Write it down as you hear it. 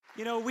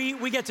You know,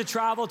 we get to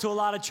travel to a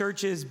lot of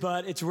churches,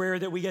 but it's rare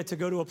that we get to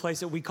go to a place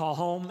that we call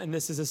home, and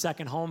this is a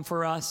second home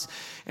for us.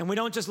 And we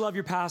don't just love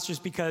your pastors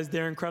because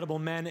they're incredible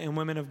men and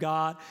women of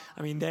God.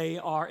 I mean, they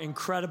are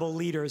incredible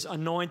leaders,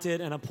 anointed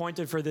and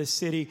appointed for this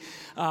city,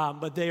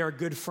 but they are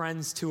good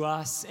friends to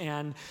us.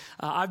 And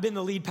I've been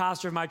the lead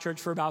pastor of my church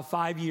for about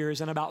 5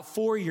 years, and about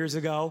 4 years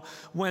ago,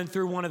 went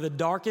through one of the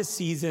darkest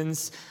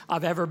seasons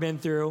I've ever been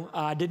through.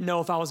 I didn't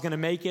know if I was going to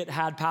make it,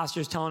 had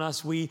pastors telling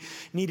us we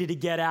needed to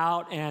get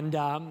out,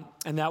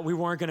 and that we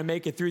weren't going to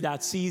make it through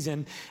that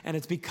season. And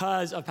it's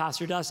because of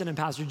Pastor Dustin and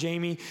Pastor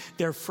Jamie,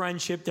 their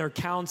friendship, their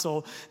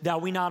counsel,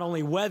 that we not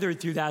only weathered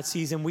through that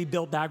season, we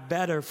built back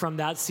better from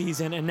that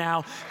season. And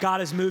now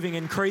God is moving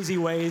in crazy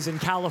ways in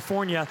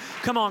California.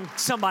 Come on,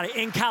 somebody,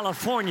 in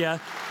California.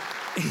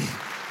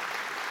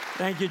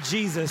 Thank you,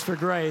 Jesus, for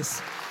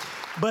grace.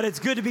 But it's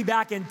good to be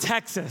back in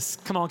Texas.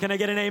 Come on, can I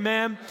get an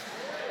amen?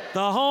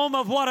 The home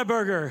of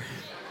Whataburger.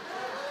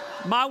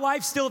 My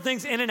wife still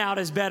thinks In-N-Out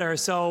is better,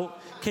 so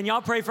can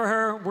y'all pray for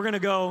her? We're gonna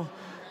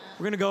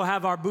go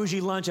have our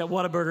bougie lunch at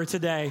Whataburger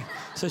today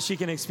so she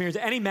can experience it.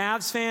 Any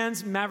Mavs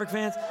fans, Maverick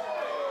fans?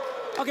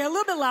 Okay, a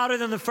little bit louder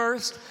than the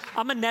first.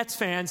 I'm a Nets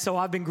fan, so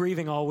I've been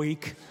grieving all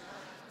week.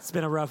 It's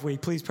been a rough week.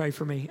 Please pray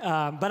for me.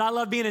 But I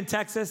love being in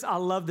Texas. I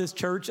love this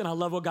church, and I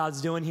love what God's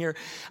doing here.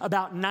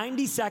 About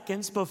 90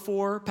 seconds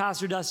before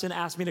Pastor Dustin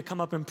asked me to come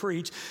up and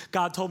preach,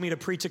 God told me to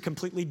preach a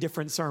completely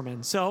different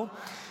sermon. So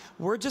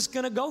we're just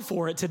going to go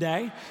for it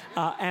today,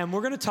 and we're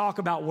going to talk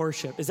about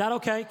worship. Is that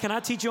okay? Can I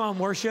teach you on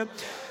worship?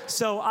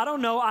 So I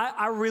don't know.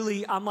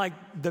 I'm like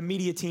the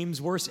media team's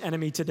worst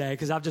enemy today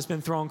because I've just been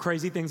throwing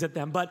crazy things at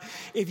them. But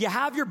if you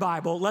have your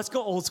Bible, let's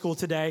go old school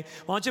today.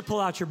 Why don't you pull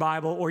out your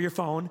Bible or your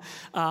phone,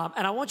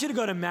 and I want you to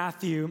go to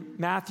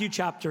Matthew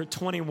chapter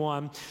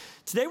 21.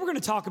 Today we're going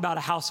to talk about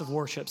a house of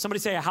worship. Somebody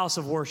say a house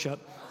of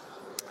worship.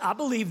 I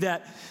believe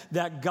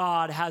that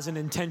God has an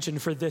intention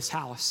for this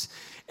house.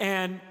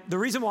 And the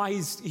reason why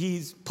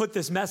he's put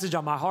this message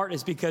on my heart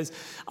is because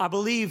I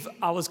believe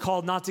I was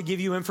called not to give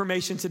you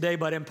information today,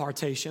 but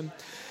impartation.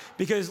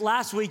 Because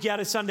last week you had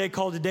a Sunday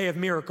called the Day of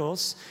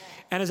Miracles.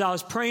 And as I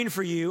was praying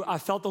for you, I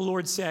felt the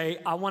Lord say,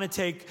 I want to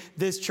take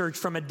this church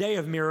from a day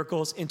of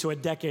miracles into a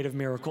decade of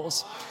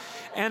miracles.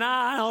 And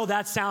I know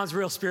that sounds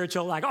real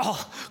spiritual, like,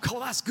 oh,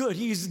 that's good.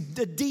 He's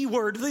the D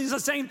word. He's the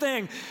same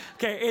thing.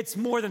 Okay, it's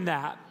more than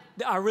that.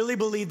 I really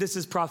believe this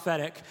is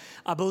prophetic.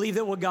 I believe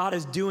that what God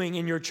is doing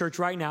in your church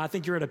right now, I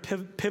think you're at a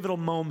pivotal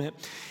moment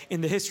in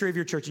the history of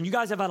your church. And you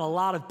guys have had a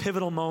lot of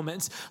pivotal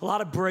moments, a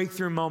lot of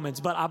breakthrough moments.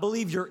 But I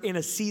believe you're in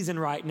a season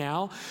right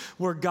now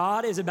where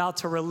God is about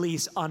to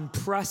release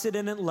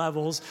unprecedented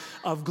levels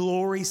of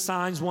glory,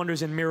 signs,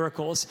 wonders, and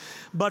miracles.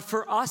 But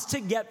for us to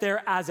get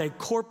there as a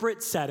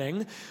corporate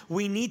setting,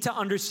 we need to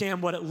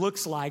understand what it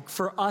looks like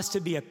for us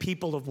to be a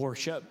people of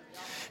worship.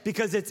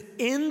 Because it's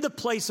in the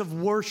place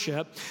of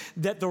worship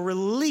that the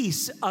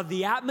release of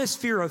the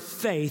atmosphere of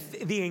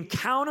faith, the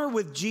encounter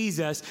with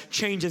Jesus,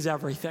 changes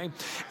everything.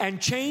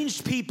 And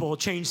changed people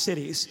change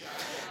cities.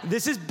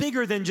 This is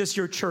bigger than just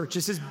your church.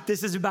 This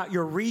is about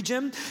your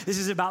region. This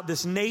is about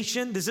this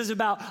nation. This is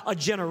about a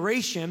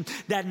generation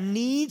that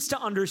needs to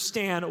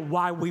understand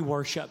why we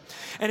worship.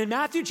 And in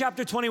Matthew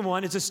chapter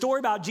 21, it's a story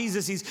about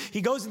Jesus.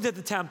 He goes into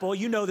the temple.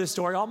 You know this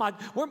story.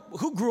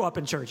 Who grew up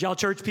in church? Y'all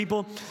church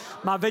people?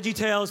 My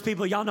VeggieTales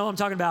people, y'all know what I'm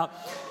talking about.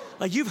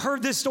 Like, you've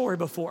heard this story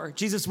before.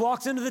 Jesus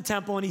walks into the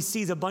temple and he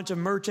sees a bunch of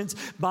merchants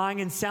buying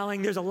and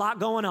selling. There's a lot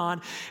going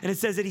on. And it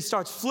says that he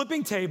starts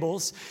flipping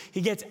tables. He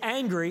gets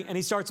angry and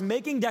he starts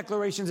making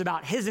declarations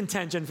about his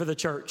intention for the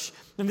church.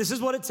 And this is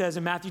what it says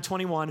in Matthew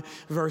 21,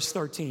 verse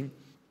 13.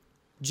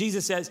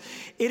 Jesus says,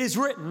 "It is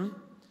written,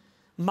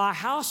 my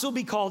house will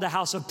be called a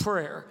house of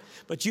prayer,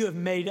 but you have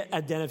made it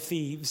a den of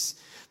thieves."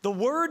 The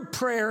word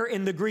prayer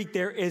in the Greek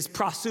there is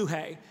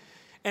proseuche.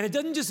 And it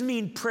doesn't just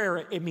mean prayer,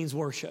 it means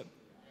worship.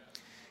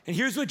 And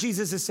here's what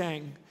Jesus is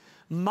saying.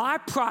 My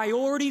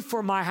priority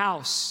for my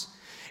house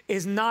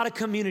is not a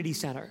community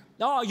center.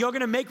 Oh, you're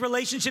going to make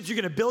relationships.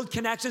 You're going to build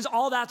connections.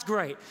 All that's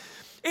great.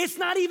 It's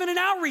not even an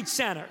outreach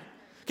center.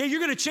 Okay, you're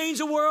going to change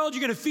the world.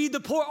 You're going to feed the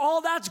poor. All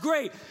that's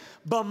great.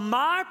 But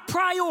my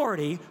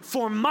priority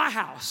for my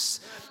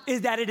house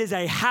is that it is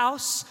a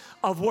house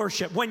of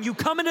worship. When you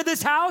come into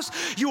this house,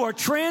 you are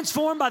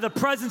transformed by the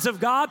presence of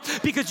God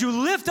because you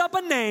lift up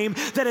a name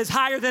that is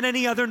higher than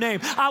any other name.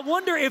 I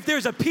wonder if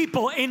there's a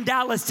people in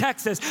Dallas,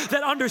 Texas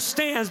that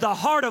understands the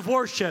heart of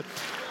worship.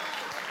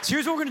 So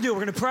here's what we're going to do.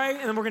 We're going to pray,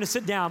 and then we're going to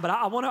sit down. But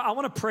I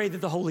want to pray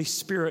that the Holy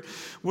Spirit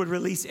would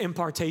release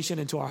impartation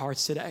into our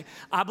hearts today.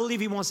 I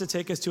believe he wants to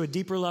take us to a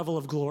deeper level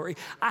of glory.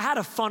 I had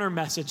a funner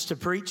message to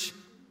preach,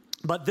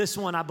 but this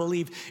one, I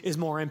believe, is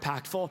more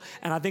impactful,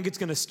 and I think it's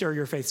going to stir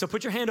your faith. So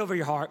put your hand over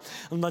your heart,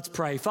 and let's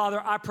pray.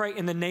 Father, I pray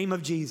in the name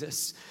of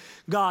Jesus,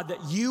 God,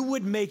 that you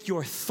would make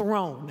your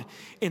throne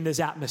in this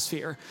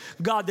atmosphere.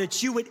 God,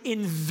 that you would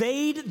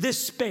invade this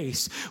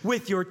space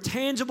with your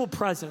tangible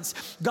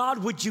presence. God,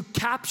 would you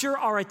capture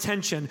our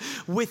attention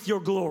with your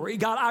glory?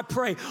 God, I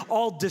pray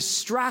all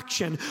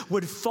distraction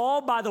would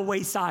fall by the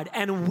wayside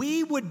and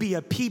we would be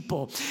a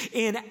people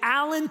in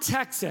Allen,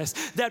 Texas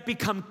that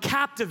become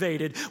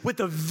captivated with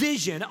the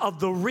vision of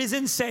the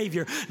risen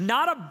Savior,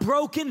 not a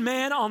broken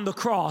man on the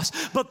cross,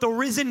 but the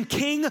risen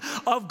King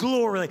of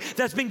glory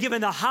that's been given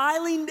the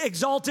highly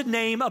exalted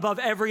name above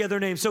every other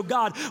name. So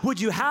God, would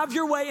you have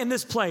your way in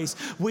this place?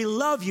 We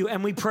love you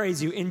and we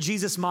praise you in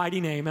Jesus'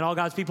 mighty name. And all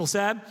God's people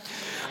said,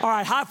 all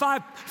right, high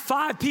five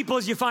 5 people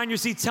as you find your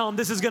seats. Tell them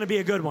this is going to be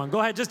a good one.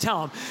 Go ahead, just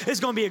tell them it's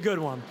going to be a good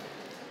one.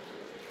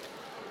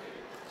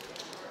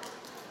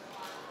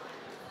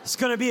 It's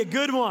going to be a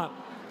good one.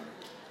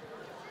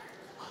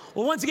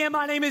 Well, once again,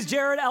 my name is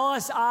Jared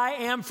Ellis. I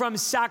am from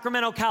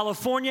Sacramento,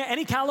 California.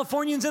 Any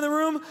Californians in the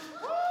room?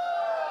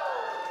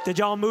 Did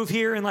y'all move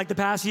here in like the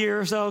past year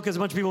or so? Because a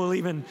bunch of people are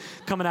leaving,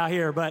 coming out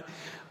here. But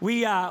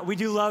we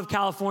do love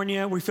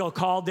California. We feel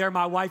called there.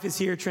 My wife is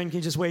here. Trin, can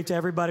you just wave to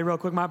everybody real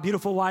quick? My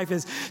beautiful wife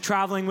is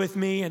traveling with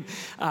me. And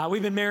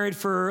we've been married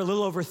for a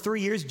little over 3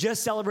 years.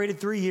 Just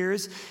celebrated 3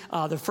 years,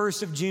 the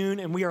 1st of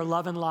June. And we are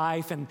loving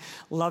life and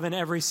loving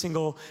every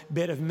single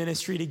bit of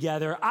ministry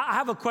together. I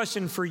have a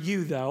question for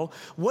you, though.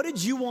 What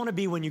did you want to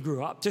be when you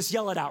grew up? Just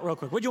yell it out real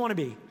quick. What did you want to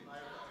be?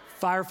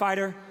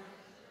 Firefighter?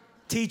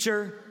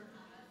 Teacher?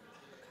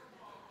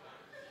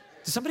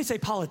 Did somebody say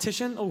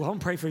politician? Oh, I'm going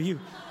to pray for you.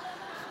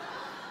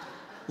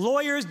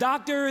 Lawyers,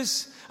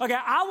 doctors. Okay,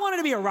 I wanted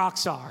to be a rock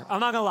star. I'm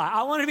not going to lie.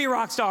 I wanted to be a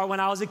rock star when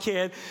I was a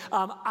kid.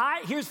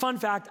 Here's a fun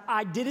fact.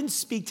 I didn't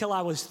speak till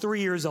I was 3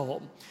 years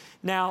old.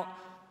 Now,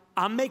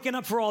 I'm making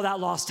up for all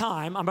that lost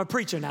time. I'm a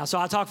preacher now, so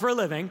I talk for a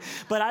living.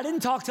 But I didn't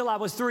talk till I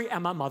was 3,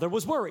 and my mother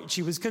was worried.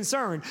 She was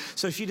concerned.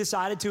 So she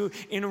decided to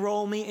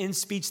enroll me in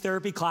speech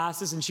therapy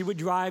classes, and she would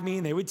drive me,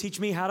 and they would teach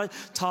me how to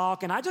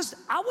talk. And I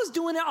was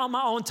doing it on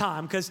my own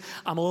time because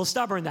I'm a little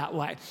stubborn that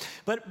way.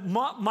 But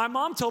my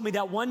mom told me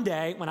that one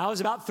day, when I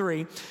was about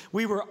 3,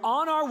 we were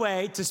on our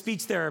way to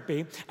speech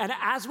therapy, and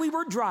as we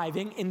were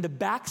driving, in the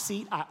back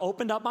seat, I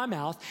opened up my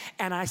mouth,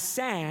 and I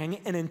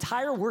sang an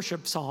entire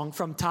worship song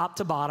from top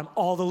to bottom,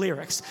 all the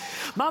lyrics.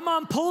 My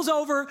mom pulls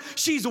over,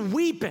 she's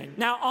weeping.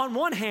 Now, on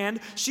one hand,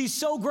 she's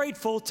so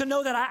grateful to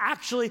know that I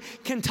actually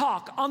can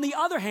talk. On the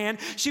other hand,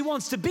 she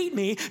wants to beat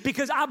me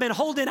because I've been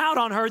holding out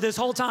on her this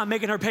whole time,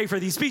 making her pay for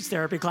these speech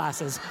therapy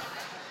classes.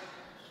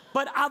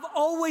 But I've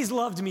always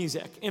loved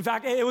music. In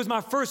fact, it was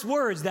my first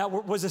words that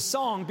was a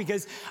song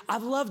because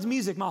I've loved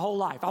music my whole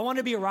life. I wanted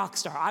to be a rock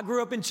star. I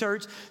grew up in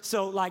church,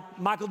 so like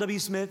Michael W.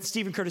 Smith,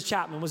 Stephen Curtis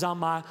Chapman was on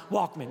my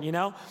Walkman, you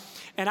know?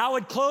 And I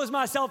would close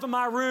myself in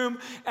my room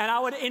and I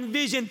would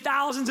envision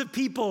thousands of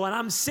people and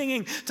I'm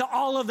singing to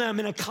all of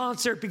them in a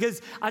concert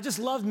because I just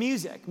love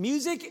music.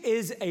 Music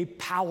is a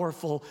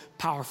powerful,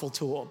 powerful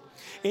tool.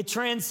 It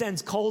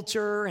transcends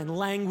culture and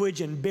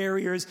language and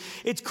barriers.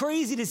 It's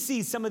crazy to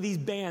see some of these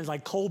bands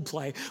like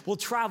Coldplay will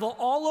travel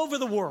all over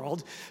the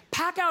world,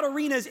 pack out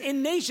arenas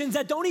in nations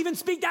that don't even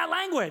speak that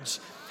language.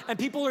 And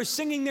people are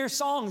singing their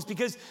songs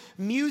because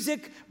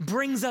music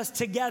brings us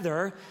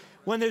together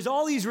when there's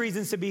all these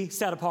reasons to be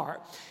set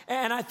apart.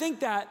 And I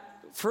think that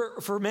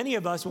for many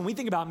of us, when we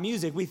think about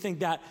music, we think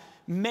that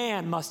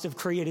man must have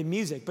created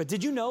music. But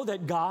did you know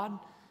that God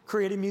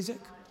created music?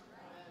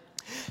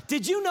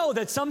 Did you know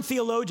that some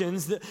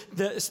theologians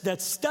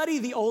that study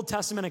the Old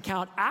Testament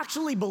account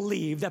actually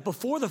believe that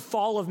before the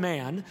fall of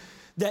man,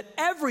 that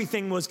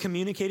everything was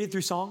communicated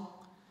through song?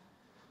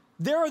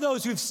 There are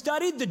those who've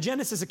studied the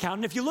Genesis account,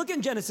 and if you look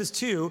in Genesis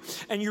 2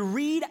 and you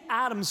read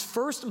Adam's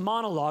first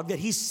monologue that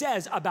he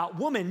says about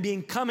woman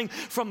being coming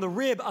from the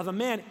rib of a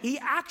man, he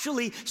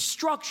actually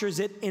structures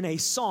it in a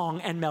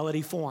song and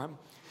melody form.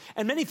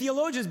 And many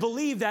theologians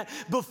believe that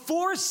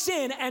before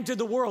sin entered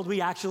the world, we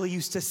actually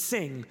used to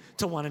sing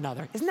to one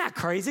another. Isn't that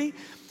crazy?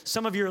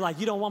 Some of you are like,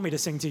 you don't want me to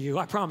sing to you.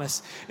 I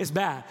promise. It's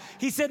bad.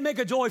 He said, make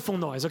a joyful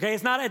noise, okay?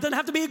 It doesn't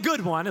have to be a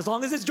good one as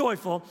long as it's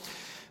joyful.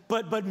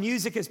 But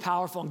music is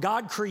powerful. And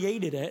God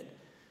created it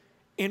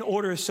in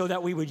order so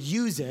that we would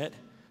use it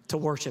to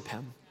worship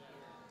him,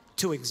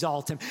 to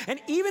exalt him. And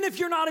even if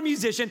you're not a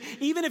musician,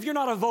 even if you're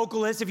not a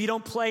vocalist, if you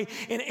don't play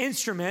an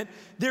instrument,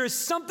 there is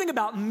something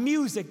about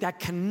music that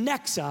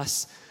connects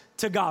us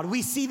to God.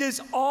 We see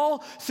this all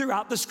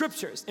throughout the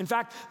scriptures. In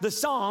fact, the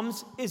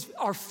Psalms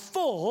are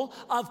full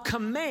of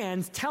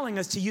commands telling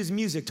us to use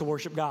music to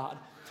worship God.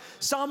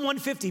 Psalm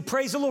 150,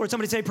 praise the Lord.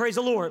 Somebody say, praise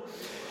the Lord.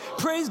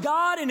 Praise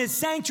God in his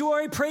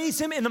sanctuary. Praise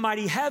him in the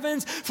mighty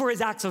heavens for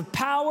his acts of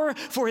power,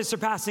 for his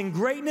surpassing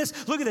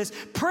greatness. Look at this.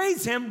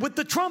 Praise him with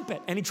the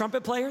trumpet. Any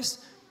trumpet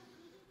players?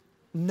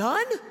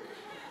 None?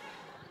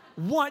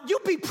 One.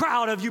 You'll be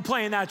proud of you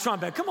playing that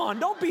trumpet. Come on,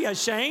 don't be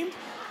ashamed.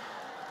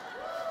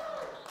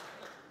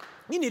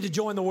 You need to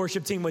join the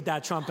worship team with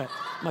that trumpet.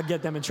 I'm going to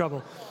get them in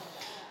trouble.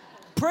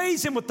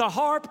 Praise him with the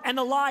harp and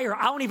the lyre.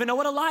 I don't even know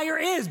what a lyre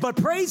is, but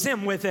praise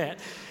him with it.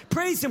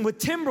 Praise him with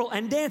timbrel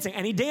and dancing.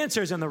 Any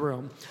dancers in the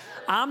room?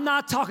 I'm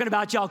not talking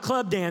about y'all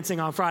club dancing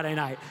on Friday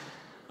night.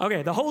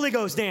 Okay, the Holy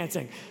Ghost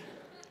dancing.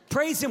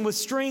 Praise him with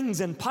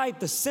strings and pipe,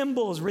 the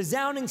cymbals,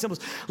 resounding cymbals.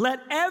 Let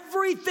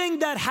everything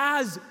that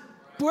has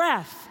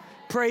breath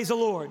praise the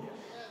Lord.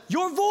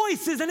 Your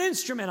voice is an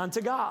instrument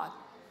unto God.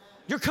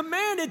 You're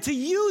commanded to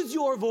use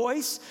your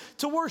voice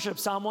to worship.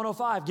 Psalm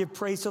 105, give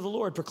praise to the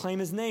Lord, proclaim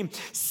his name.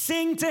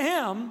 Sing to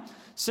him,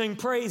 sing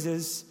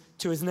praises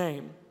to his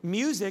name.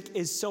 Music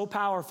is so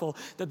powerful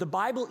that the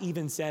Bible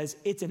even says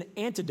it's an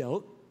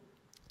antidote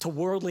to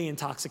worldly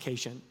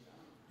intoxication.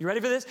 You ready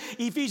for this?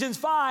 Ephesians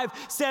 5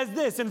 says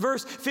this in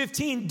verse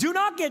 15, do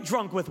not get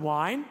drunk with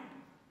wine.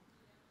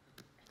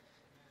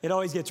 It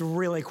always gets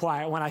really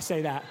quiet when I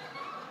say that.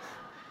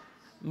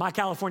 My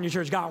California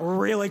church got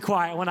really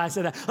quiet when I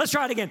said that. Let's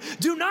try it again.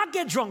 Do not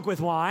get drunk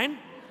with wine.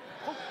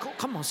 Oh,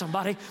 come on,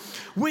 somebody.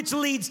 Which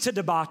leads to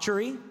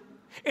debauchery.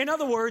 In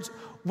other words,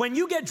 when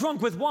you get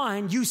drunk with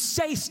wine, you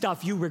say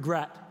stuff you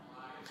regret.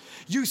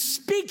 You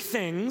speak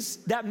things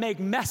that make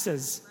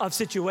messes of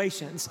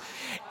situations.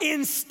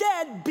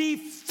 Instead, be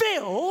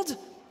filled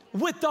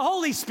with the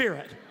Holy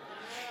Spirit.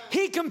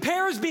 He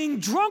compares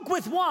being drunk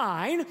with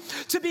wine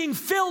to being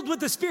filled with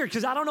the Spirit.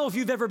 Because I don't know if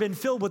you've ever been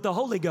filled with the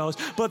Holy Ghost,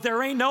 but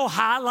there ain't no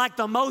high like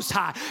the Most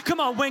High. Come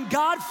on, when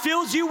God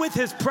fills you with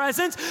his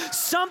presence,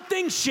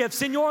 something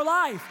shifts in your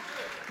life.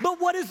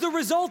 But what is the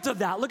result of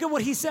that? Look at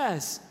what he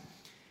says.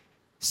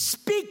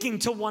 Speaking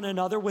to one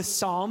another with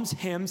psalms,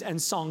 hymns,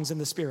 and songs in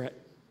the Spirit.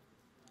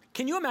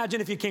 Can you imagine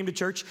if you came to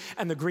church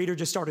and the greeter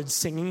just started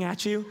singing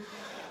at you?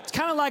 It's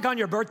kind of like on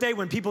your birthday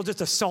when people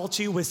just assault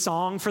you with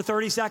song for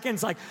 30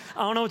 seconds. Like,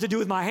 I don't know what to do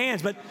with my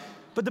hands. But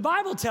the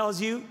Bible tells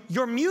you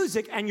your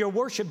music and your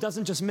worship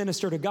doesn't just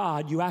minister to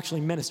God. You actually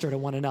minister to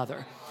one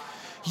another.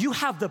 You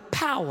have the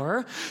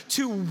power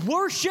to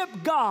worship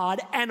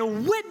God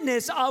and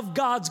witness of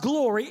God's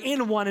glory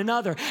in one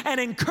another and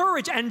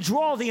encourage and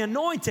draw the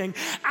anointing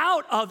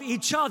out of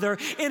each other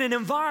in an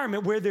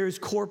environment where there's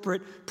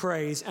corporate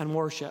praise and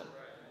worship.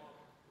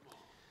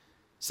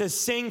 It says,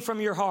 sing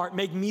from your heart,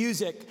 make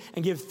music,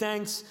 and give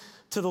thanks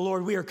to the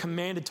Lord. We are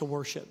commanded to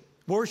worship.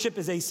 Worship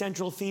is a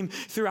central theme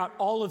throughout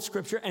all of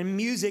Scripture, and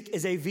music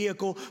is a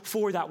vehicle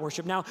for that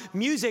worship. Now,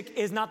 music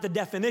is not the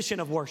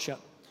definition of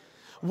worship.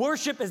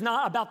 Worship is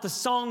not about the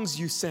songs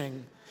you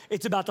sing.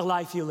 It's about the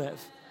life you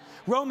live.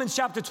 Romans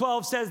chapter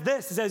 12 says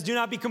this. It says, do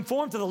not be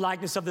conformed to the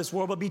likeness of this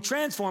world, but be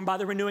transformed by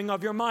the renewing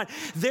of your mind.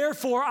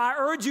 Therefore, I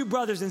urge you,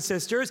 brothers and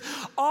sisters,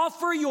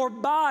 offer your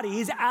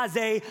bodies as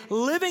a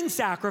living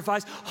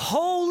sacrifice,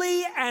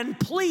 holy and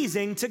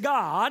pleasing to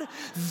God.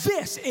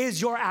 This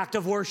is your act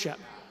of worship.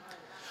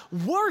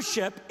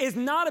 Worship is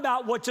not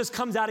about what just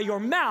comes out of your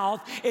mouth.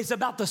 It's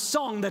about the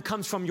song that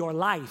comes from your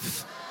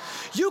life.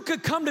 You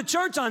could come to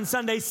church on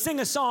Sunday,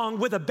 sing a song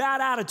with a bad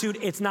attitude.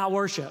 It's not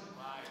worship.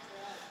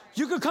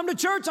 You could come to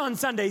church on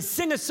Sunday,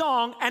 sing a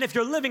song, and if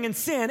you're living in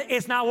sin,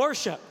 it's not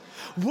worship.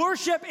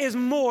 Worship is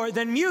more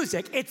than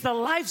music. It's the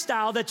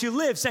lifestyle that you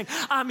live, saying,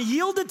 I'm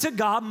yielded to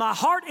God. My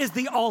heart is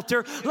the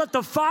altar. Let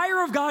the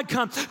fire of God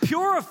come.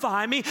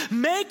 Purify me.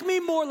 Make me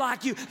more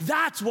like you.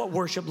 That's what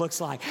worship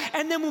looks like.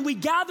 And then when we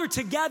gather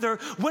together,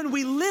 when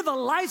we live a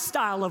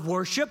lifestyle of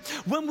worship,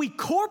 when we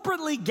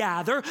corporately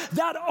gather,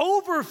 that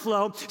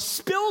overflow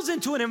spills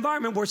into an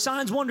environment where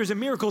signs, wonders, and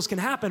miracles can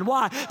happen.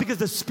 Why? Because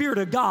the Spirit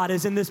of God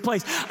is in this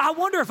place. I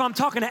wonder if I'm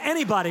talking to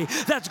anybody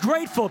that's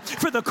grateful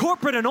for the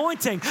corporate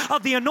anointing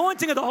of the anointing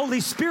of the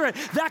Holy Spirit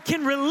that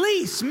can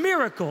release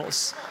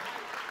miracles.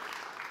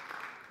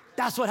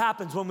 That's what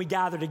happens when we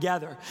gather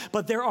together.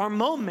 But there are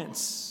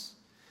moments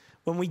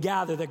when we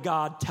gather that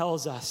God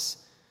tells us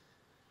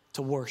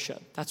to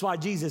worship. That's why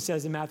Jesus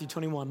says in Matthew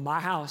 21, my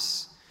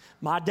house,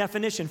 my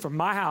definition for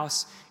my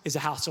house is a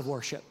house of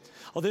worship.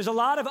 Well, there's a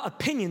lot of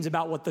opinions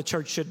about what the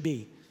church should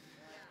be.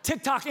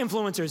 TikTok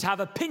influencers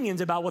have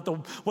opinions about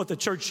what the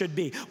church should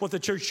be, what the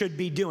church should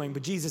be doing.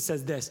 But Jesus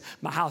says this,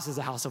 my house is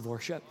a house of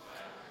worship.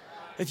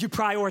 If you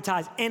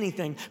prioritize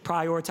anything,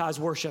 prioritize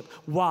worship.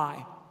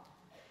 Why?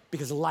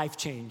 Because life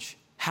change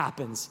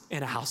happens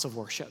in a house of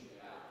worship.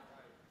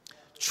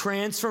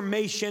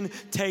 Transformation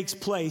takes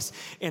place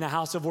in a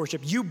house of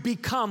worship. You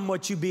become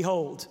what you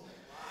behold.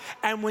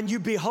 And when you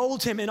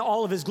behold him in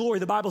all of his glory,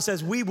 the Bible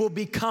says we will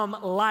become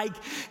like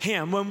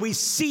him. When we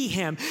see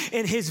him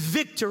in his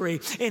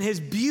victory, in his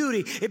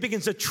beauty, it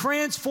begins to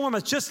transform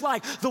us. Just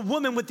like the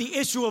woman with the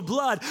issue of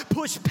blood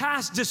pushed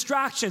past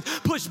distractions,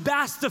 pushed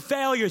past the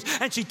failures,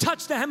 and she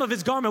touched the hem of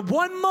his garment.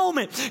 One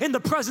moment in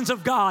the presence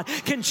of God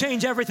can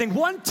change everything.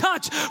 One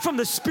touch from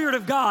the Spirit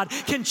of God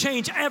can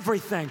change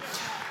everything.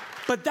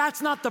 But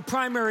that's not the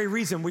primary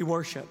reason we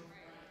worship.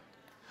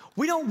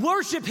 We don't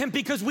worship him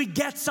because we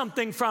get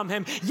something from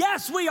him.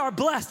 Yes, we are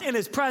blessed in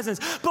his presence,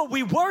 but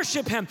we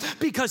worship him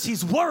because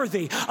he's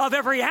worthy of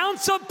every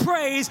ounce of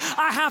praise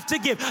I have to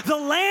give. The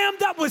Lamb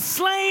that was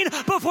slain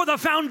before the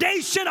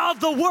foundation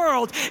of the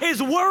world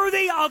is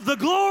worthy of the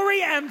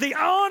glory and the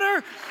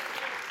honor.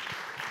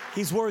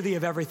 He's worthy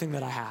of everything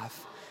that I have,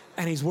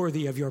 and he's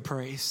worthy of your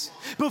praise.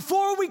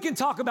 Before we can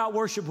talk about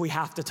worship, we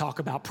have to talk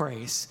about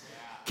praise.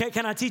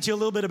 Can I teach you a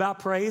little bit about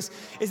praise?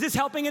 Is this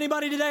helping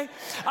anybody today?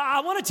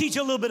 I want to teach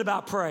you a little bit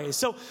about praise.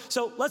 So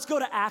let's go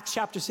to Acts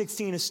chapter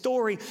 16, a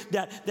story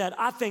that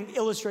I think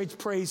illustrates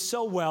praise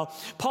so well.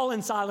 Paul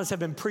and Silas have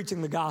been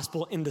preaching the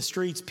gospel in the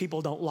streets.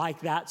 People don't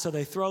like that, so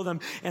they throw them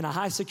in a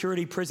high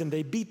security prison.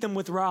 They beat them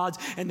with rods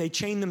and they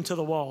chain them to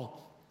the wall.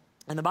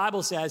 And the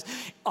Bible says,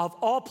 of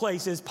all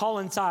places, Paul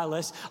and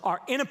Silas are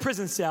in a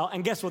prison cell,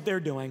 and guess what they're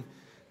doing?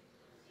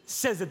 It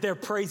says that they're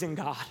praising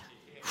God.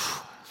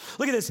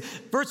 Look at this,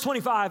 verse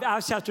 25,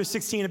 Acts chapter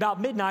 16. About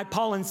midnight,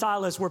 Paul and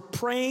Silas were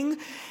praying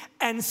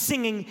and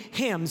singing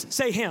hymns.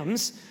 Say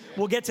hymns.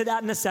 We'll get to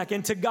that in a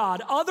second. To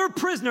God. Other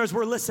prisoners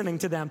were listening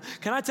to them.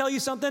 Can I tell you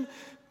something?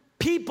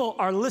 People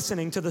are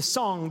listening to the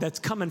song that's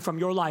coming from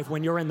your life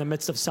when you're in the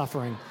midst of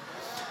suffering.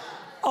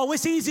 Oh,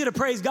 it's easy to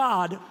praise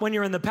God when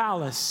you're in the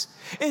palace.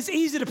 It's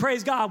easy to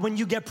praise God when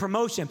you get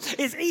promotion.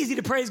 It's easy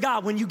to praise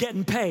God when you're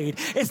getting paid.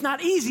 It's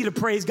not easy to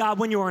praise God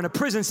when you're in a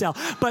prison cell.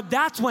 But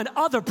that's when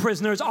other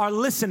prisoners are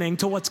listening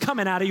to what's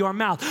coming out of your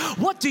mouth.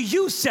 What do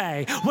you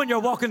say when you're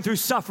walking through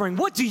suffering?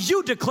 What do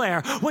you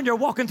declare when you're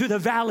walking through the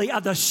valley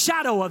of the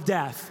shadow of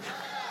death?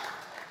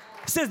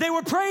 It says they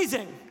were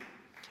praising.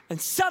 And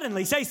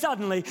suddenly, say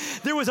suddenly,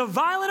 there was a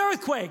violent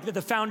earthquake that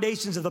the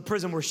foundations of the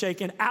prison were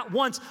shaken. At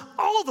once,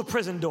 all the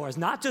prison doors,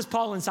 not just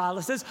Paul and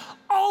Silas's,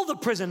 all the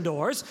prison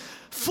doors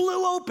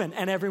flew open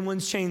and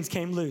everyone's chains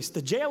came loose.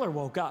 The jailer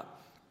woke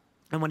up.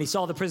 And when he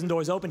saw the prison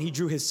doors open, he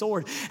drew his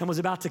sword and was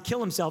about to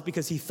kill himself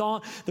because he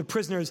thought the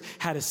prisoners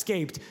had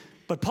escaped.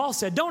 But Paul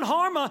said, don't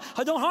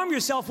harm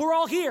yourself. We're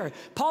all here.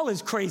 Paul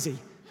is crazy.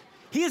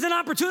 He has an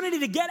opportunity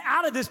to get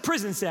out of this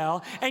prison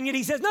cell. And yet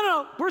he says,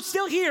 no, we're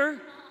still here.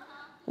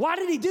 Why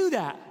did he do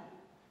that?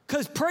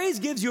 Because praise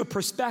gives you a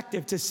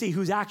perspective to see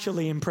who's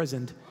actually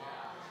imprisoned.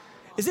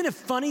 Isn't it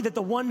funny that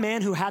the one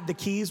man who had the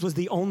keys was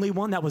the only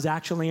one that was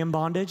actually in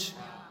bondage?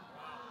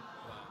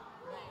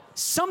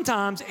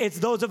 Sometimes it's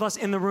those of us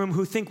in the room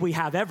who think we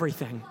have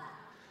everything,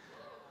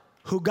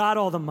 who got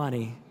all the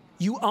money,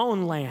 you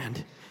own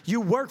land,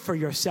 you work for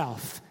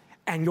yourself,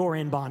 and you're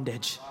in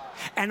bondage.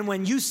 And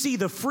when you see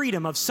the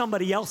freedom of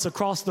somebody else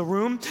across the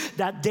room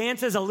that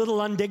dances a little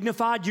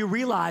undignified, you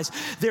realize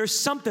there's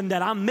something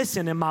that I'm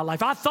missing in my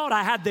life. I thought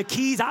I had the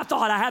keys. I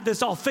thought I had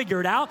this all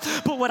figured out.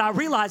 But what I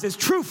realize is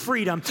true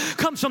freedom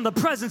comes from the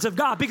presence of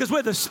God, because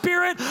where the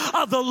Spirit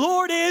of the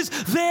Lord is,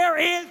 there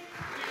is.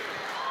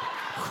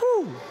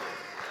 Whew.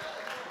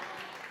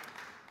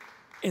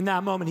 In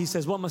that moment, he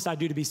says, what must I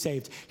do to be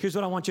saved? Here's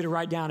what I want you to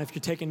write down if you're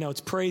taking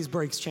notes. Praise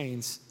breaks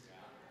chains.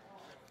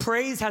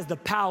 Praise has the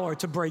power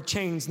to break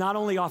chains, not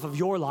only off of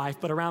your life,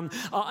 but around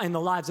in the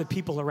lives of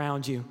people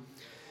around you.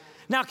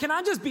 Now, can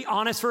I just be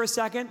honest for a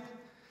second?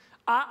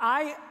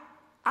 I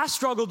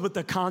struggled with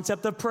the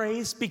concept of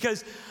praise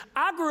because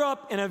I grew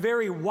up in a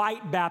very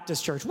white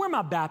Baptist church. Where are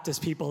my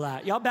Baptist people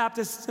at? Y'all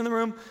Baptists in the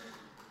room?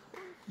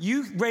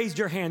 You raised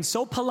your hand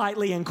so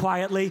politely and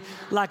quietly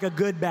like a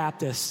good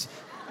Baptist.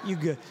 You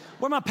good.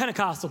 Where are my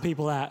Pentecostal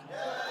people at?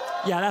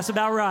 Yeah, that's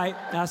about right.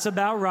 That's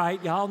about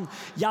right.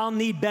 Y'all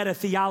need better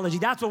theology.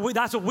 That's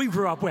what we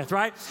grew up with,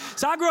 right?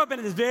 So I grew up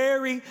in this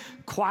very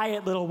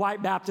quiet little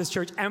white Baptist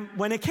church, and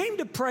when it came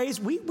to praise,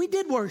 we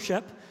did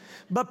worship,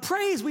 but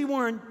praise we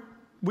weren't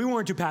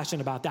too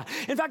passionate about that.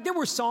 In fact, there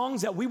were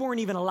songs that we weren't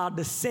even allowed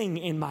to sing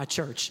in my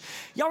church.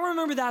 Y'all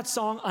remember that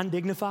song,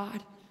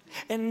 Undignified?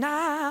 And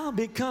now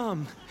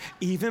become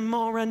even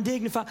more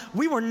undignified.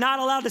 We were not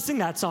allowed to sing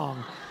that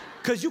song.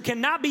 Because you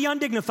cannot be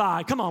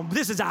undignified. Come on,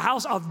 this is a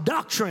house of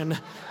doctrine.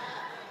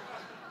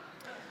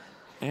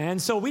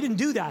 And so we didn't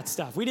do that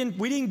stuff. We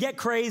didn't get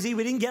crazy.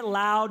 We didn't get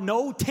loud.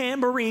 No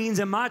tambourines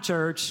in my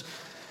church.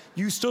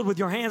 You stood with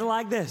your hands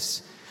like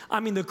this. I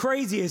mean, the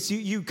craziest,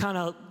 you kind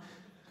of,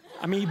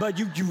 but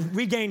you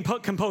regained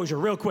composure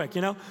real quick,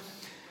 you know?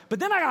 But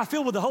then I got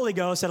filled with the Holy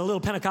Ghost at a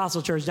little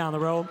Pentecostal church down the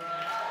road.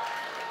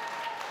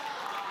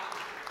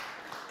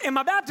 In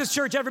my Baptist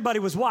church, everybody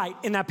was white.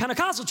 In that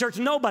Pentecostal church,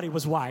 nobody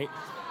was white.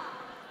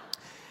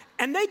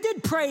 And they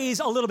did praise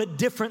a little bit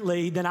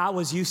differently than I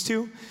was used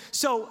to.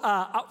 So,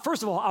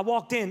 first of all, I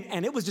walked in,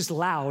 and it was just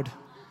loud.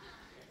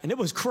 And it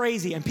was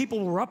crazy. And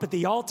people were up at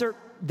the altar.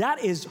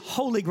 That is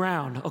holy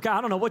ground. Okay,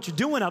 I don't know what you're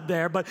doing up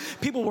there, but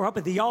people were up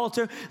at the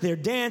altar. They're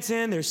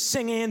dancing, they're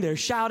singing, they're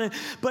shouting.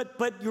 But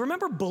you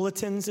remember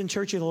bulletins in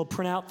church, you little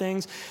printout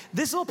things?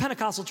 This little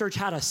Pentecostal church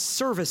had a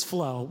service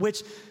flow,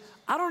 which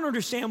I don't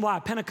understand why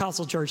a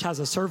Pentecostal church has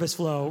a service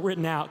flow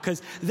written out,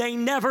 because they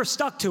never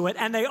stuck to it,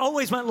 and they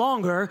always went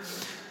longer.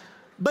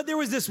 But there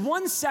was this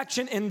one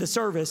section in the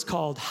service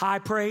called high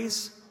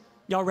praise.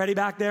 Y'all ready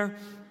back there?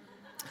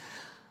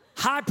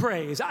 High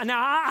praise.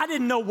 Now, I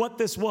didn't know what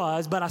this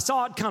was, but I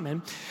saw it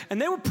coming.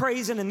 And they were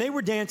praising and they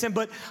were dancing.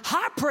 But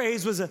high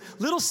praise was a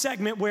little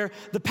segment where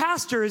the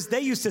pastors, they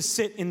used to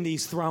sit in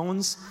these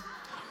thrones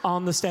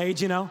on the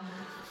stage, you know.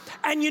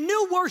 And you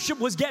knew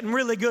worship was getting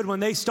really good when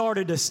they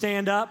started to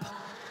stand up.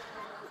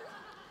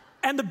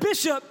 And the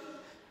bishop,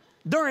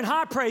 during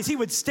high praise, he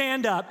would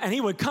stand up and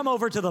he would come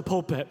over to the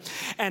pulpit.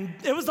 And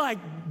it was like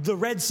the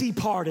Red Sea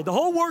parted. The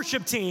whole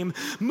worship team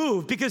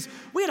moved because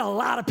we had a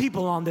lot of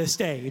people on this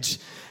stage.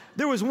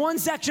 There was one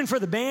section for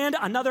the band,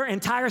 another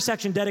entire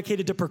section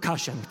dedicated to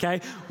percussion,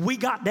 okay? We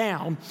got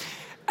down,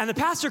 and the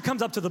pastor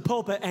comes up to the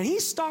pulpit, and he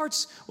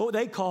starts what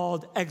they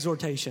called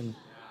exhortation.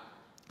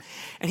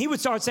 And he would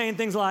start saying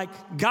things like,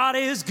 God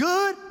is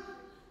good.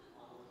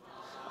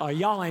 Oh,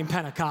 y'all ain't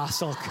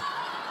Pentecostal.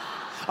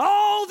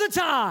 All the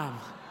time.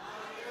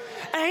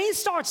 And he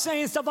starts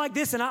saying stuff like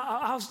this, and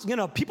I was,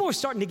 people were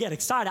starting to get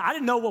excited. I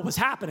didn't know what was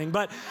happening,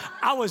 but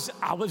I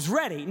was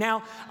ready.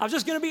 Now, I'm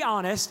just going to be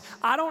honest.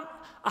 I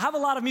have a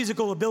lot of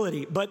musical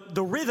ability, but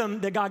the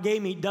rhythm that God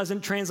gave me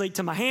doesn't translate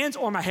to my hands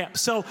or my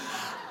hips. So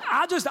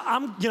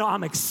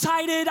I'm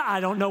excited. I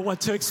don't know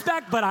what to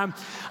expect, but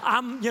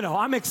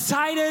I'm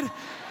excited.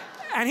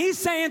 And he's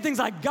saying things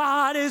like,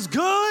 God is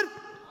good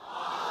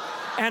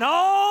and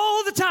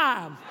all the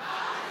time.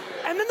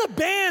 And then the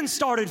band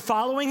started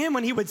following him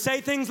when he would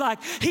say things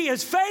like, he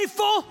is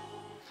faithful,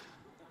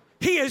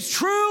 he is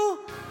true.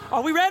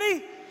 Are we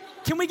ready?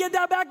 Can we get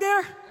that back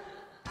there?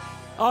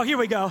 Oh, here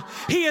we go.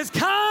 He is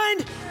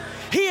kind,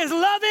 he is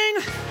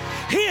loving,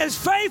 he is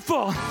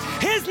faithful.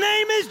 His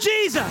name is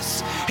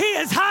Jesus. He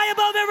is high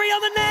above every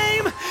other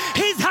name.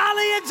 He's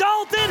highly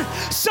exalted.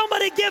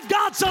 Somebody give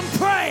God some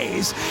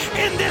praise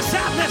in this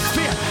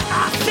atmosphere.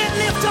 I said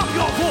lift up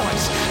your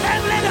voice and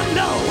let him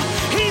know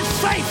he's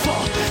faithful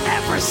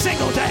every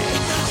single day,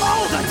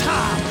 all the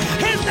time.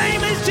 His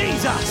name is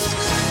Jesus.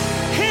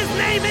 His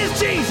name is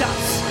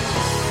Jesus.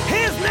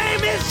 His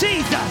name is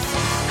Jesus.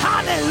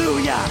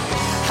 Hallelujah.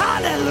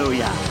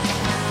 Hallelujah.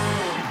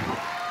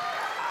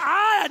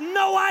 I had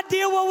no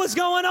idea what was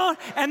going on.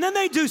 And then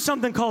they do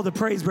something called the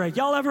praise break.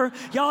 Y'all ever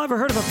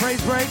heard of a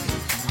praise break?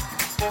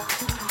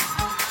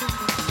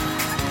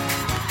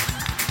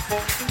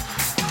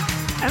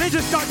 And they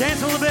just start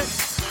dancing a little bit.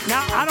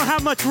 Now, I don't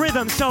have much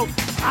rhythm, so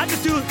I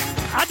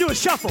do a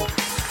shuffle.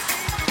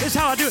 This is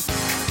how I do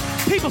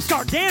it. People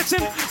start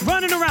dancing,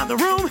 running around the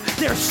room.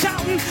 They're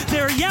shouting,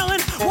 they're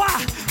yelling.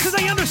 Why? Because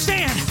they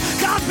understand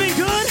God's been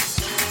good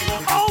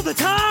all the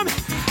time.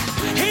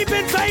 He's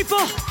been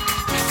faithful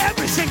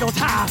every single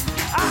time.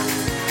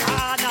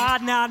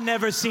 I've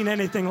never seen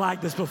anything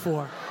like this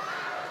before.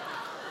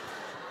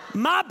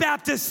 My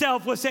Baptist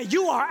self would say,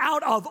 you are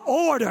out of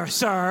order,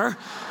 sir.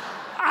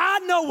 I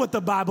know what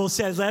the Bible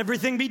says. Let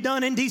everything be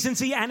done in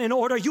decency and in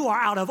order. You are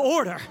out of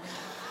order.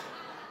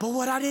 But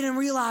what I didn't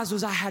realize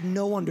was I had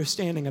no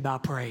understanding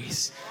about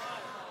praise.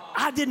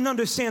 I didn't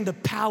understand the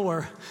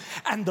power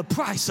and the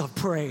price of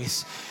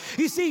praise.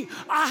 You see,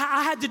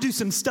 I had to do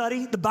some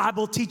study, the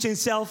Bible teaching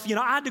self.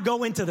 I had to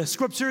go into the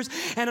scriptures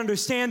and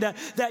understand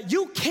that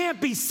you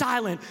can't be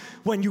silent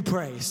when you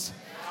praise.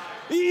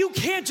 You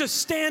can't just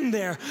stand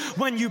there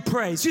when you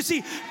praise. You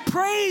see,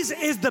 praise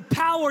is the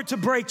power to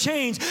break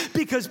chains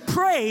because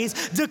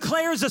praise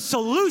declares a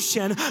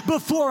solution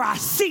before I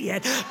see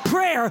it.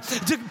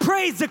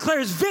 Praise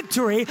declares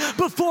victory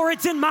before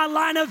it's in my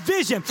line of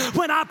vision.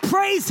 When I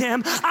praise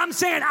him, I'm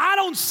saying, I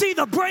don't see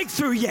the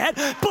breakthrough yet,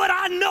 but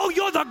I know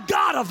you're the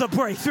God of the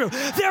breakthrough.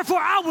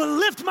 Therefore, I will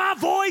lift my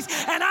voice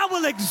and I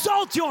will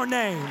exalt your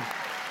name.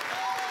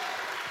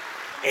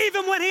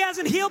 Even when he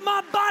hasn't healed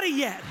my body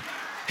yet.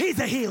 He's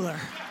a healer.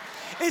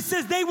 It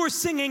says they were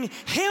singing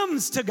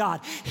hymns to God.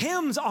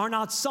 Hymns are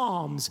not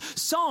psalms.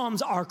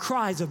 Psalms are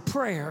cries of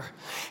prayer.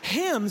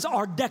 Hymns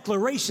are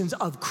declarations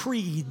of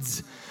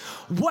creeds.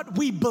 What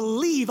we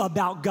believe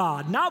about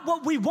God, not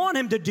what we want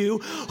him to do,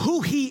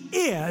 who he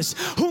is.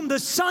 Whom the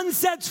Son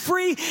sets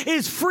free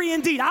is free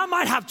indeed. I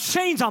might have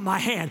chains on my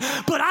hand,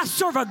 but I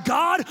serve a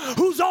God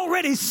who's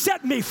already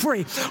set me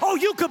free. Oh,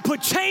 you could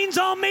put chains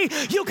on me.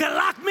 You can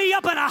lock me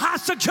up in a high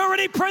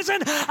security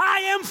prison.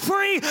 I am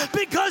free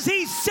because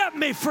he set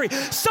me free.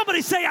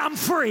 Somebody say, I'm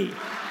free.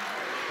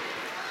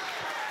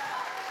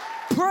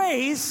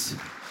 Praise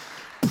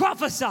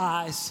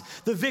prophesies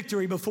the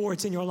victory before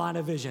it's in your line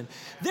of vision.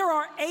 There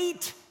are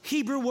 8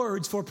 Hebrew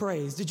words for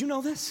praise. Did you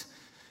know this?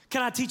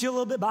 Can I teach you a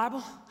little bit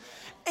Bible?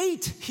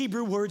 8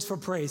 Hebrew words for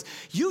praise.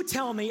 You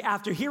tell me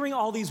after hearing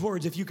all these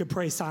words if you could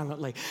pray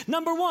silently.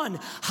 Number 1,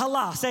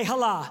 halah. Say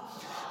halah.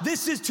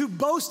 This is to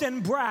boast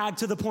and brag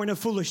to the point of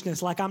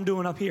foolishness like I'm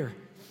doing up here.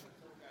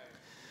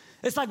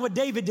 It's like what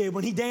David did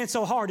when he danced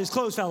so hard his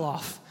clothes fell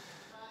off.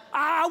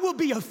 I will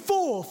be a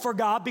fool for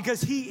God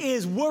because he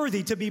is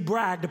worthy to be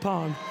bragged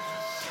upon.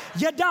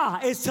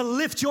 Yada is to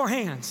lift your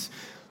hands.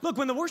 Look,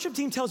 when the worship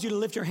team tells you to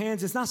lift your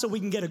hands, it's not so we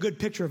can get a good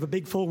picture of a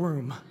big full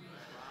room.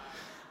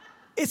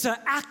 It's an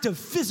act of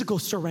physical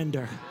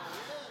surrender.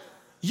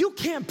 You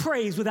can't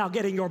praise without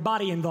getting your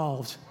body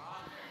involved.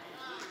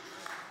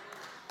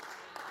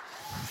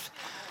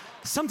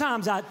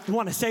 Sometimes I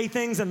want to say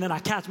things and then I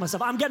catch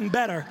myself. I'm getting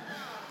better.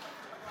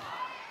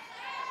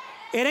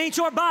 It ain't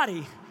your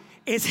body,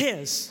 it's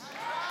his.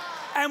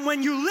 And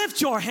when you lift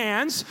your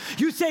hands,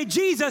 you say,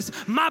 Jesus,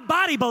 my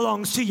body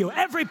belongs to you.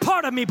 Every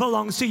part of me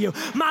belongs to you.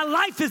 My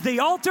life is the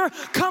altar.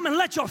 Come and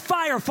let your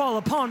fire fall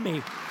upon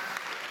me.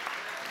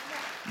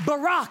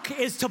 Barak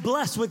is to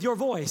bless with your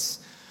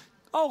voice.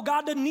 Oh,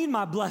 God doesn't need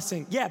my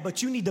blessing. Yeah,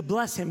 but you need to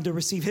bless him to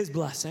receive his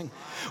blessing.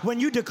 When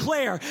you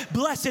declare,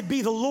 blessed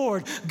be the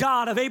Lord,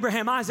 God of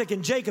Abraham, Isaac,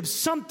 and Jacob,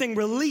 something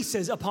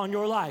releases upon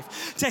your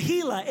life.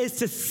 Tehillah is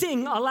to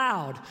sing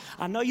aloud.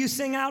 I know you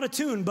sing out of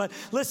tune, but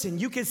listen,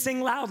 you can sing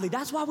loudly.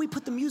 That's why we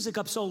put the music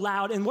up so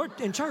loud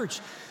in church.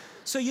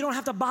 So you don't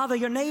have to bother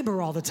your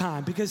neighbor all the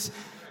time because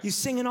you're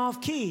singing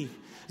off key.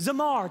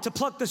 Zamar, to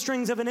pluck the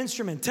strings of an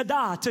instrument.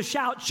 Tada, to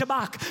shout.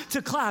 Shabach,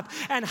 to clap.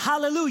 And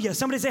hallelujah.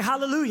 Somebody say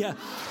hallelujah.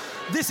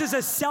 This is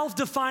a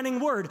self-defining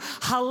word.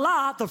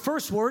 Hala, the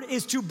first word,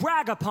 is to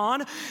brag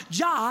upon.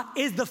 Jah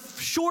is the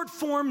short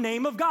form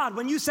name of God.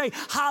 When you say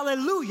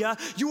hallelujah,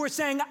 you are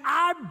saying,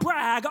 I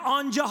brag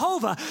on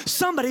Jehovah.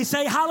 Somebody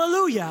say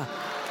hallelujah.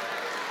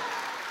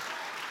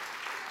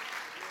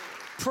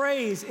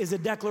 Praise is a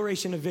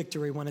declaration of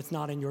victory when it's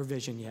not in your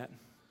vision yet.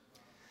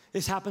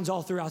 This happens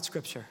all throughout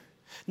Scripture.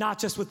 Not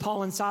just with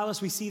Paul and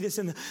Silas. We see this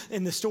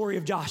in the story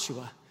of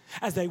Joshua.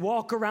 As they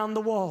walk around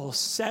the walls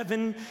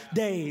 7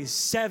 days,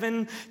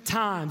 7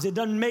 times. It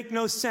doesn't make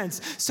no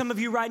sense. Some of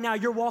you right now,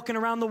 you're walking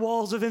around the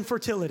walls of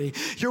infertility.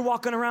 You're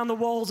walking around the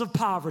walls of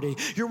poverty.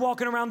 You're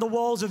walking around the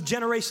walls of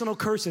generational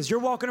curses.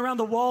 You're walking around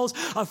the walls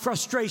of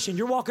frustration.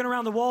 You're walking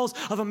around the walls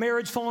of a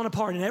marriage falling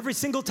apart. And every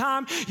single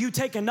time you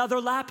take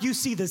another lap, you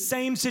see the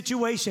same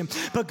situation.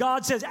 But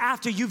God says,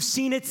 after you've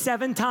seen it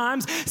 7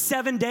 times,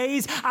 7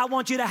 days, I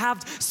want you to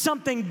have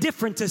something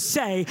different to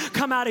say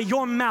come out of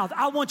your mouth.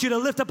 I want you to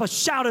lift up a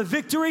shout of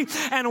victory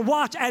and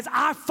watch as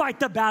I fight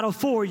the battle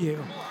for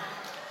you.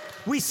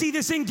 We see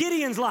this in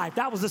Gideon's life.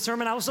 That was the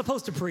sermon I was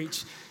supposed to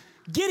preach.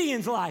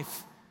 Gideon's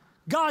life.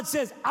 God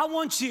says, I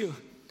want you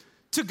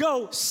to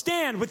go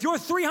stand with your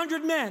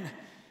 300 men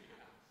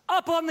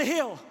up on the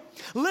hill.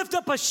 Lift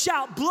up a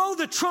shout, blow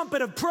the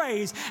trumpet of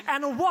praise,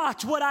 and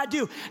watch what I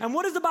do. And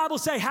what does the Bible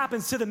say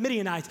happens to the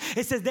Midianites?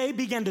 It says they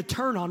began to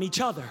turn on each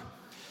other.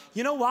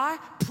 You know why?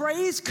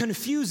 Praise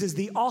confuses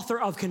the author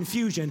of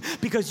confusion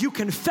because you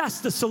confess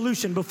the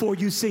solution before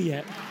you see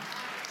it.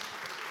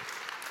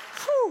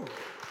 Whew.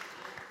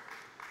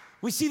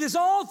 We see this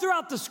all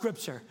throughout the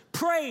Scripture.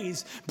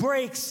 Praise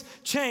breaks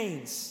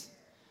chains.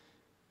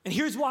 And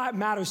here's why it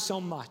matters so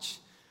much.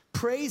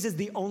 Praise is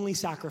the only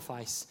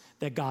sacrifice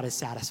that God is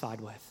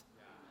satisfied with.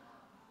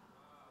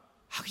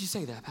 How could you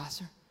say that,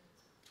 Pastor?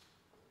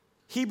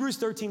 Hebrews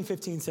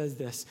 13:15 says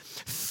this.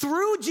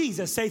 Through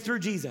Jesus, say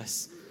through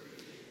Jesus.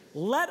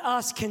 Let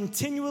us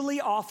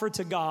continually offer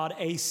to God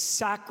a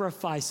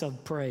sacrifice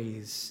of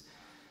praise,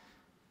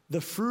 the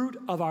fruit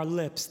of our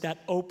lips that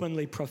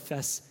openly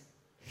profess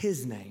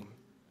his name.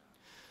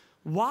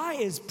 Why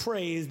is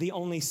praise the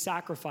only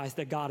sacrifice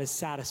that God is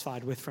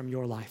satisfied with from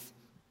your life?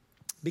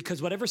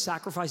 Because whatever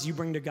sacrifice you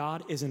bring to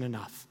God isn't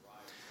enough.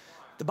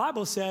 The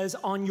Bible says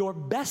on your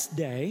best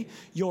day,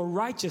 your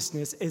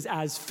righteousness is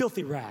as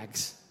filthy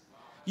rags.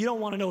 You don't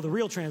want to know the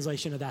real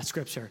translation of that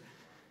scripture.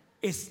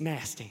 It's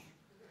nasty.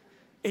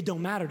 It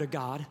don't matter to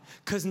God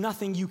because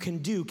nothing you can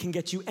do can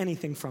get you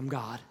anything from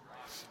God.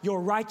 Your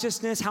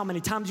righteousness, how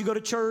many times you go to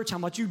church, how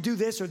much you do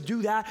this or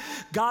do that,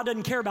 God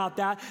doesn't care about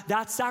that.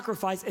 That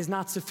sacrifice is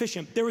not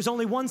sufficient. There is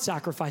only one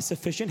sacrifice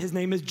sufficient. His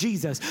name is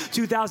Jesus.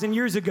 2,000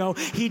 years ago,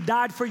 he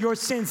died for your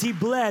sins. He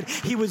bled,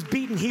 he was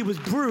beaten, he was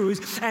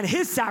bruised, and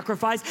his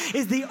sacrifice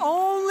is the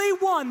only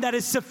one that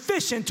is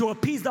sufficient to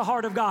appease the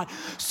heart of God.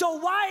 So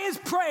why is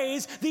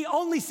praise the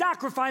only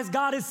sacrifice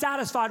God is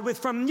satisfied with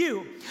from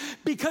you?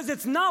 Because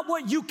it's not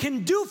what you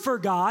can do for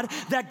God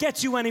that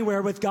gets you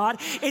anywhere with God.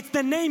 It's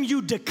the name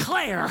you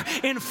declare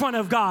in front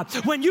of God.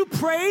 When you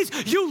praise,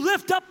 you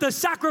lift up the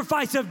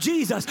sacrifice of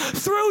Jesus.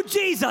 Through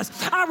Jesus,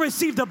 I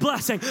received a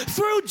blessing.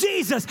 Through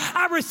Jesus,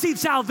 I received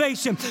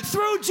salvation.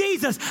 Through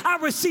Jesus, I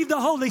received the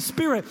Holy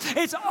Spirit.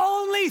 It's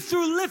only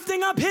through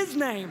lifting up his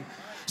name.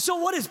 So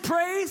what is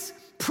praise?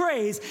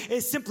 Praise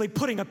is simply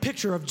putting a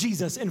picture of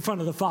Jesus in front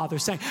of the Father,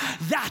 saying,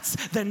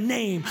 that's the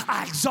name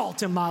I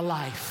exalt in my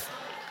life.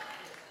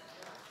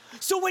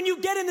 So when you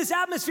get in this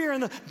atmosphere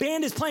and the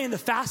band is playing the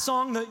fast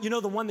song,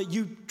 the one that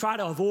you try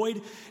to avoid,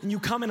 and you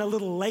come in a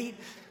little late,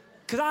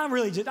 because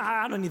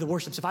I don't need the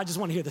worship stuff. I just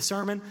want to hear the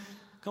sermon.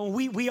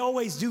 We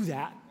always do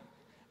that.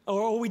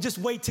 Or we just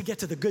wait to get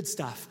to the good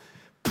stuff.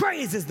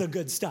 Praise is the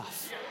good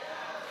stuff.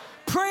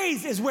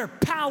 Praise is where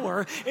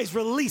power is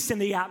released in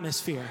the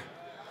atmosphere.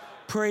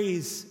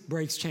 Praise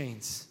breaks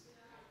chains.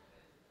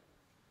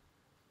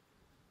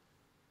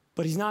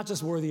 But he's not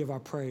just worthy of our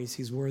praise,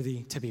 he's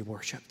worthy to be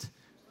worshiped.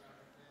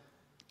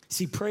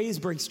 See, praise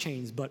breaks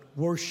chains, but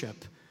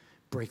worship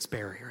breaks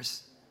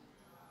barriers.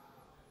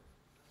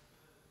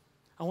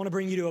 I want to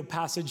bring you to a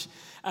passage,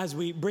 as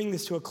we bring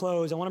this to a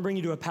close, I want to bring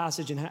you to a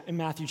passage in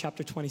Matthew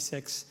chapter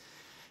 26.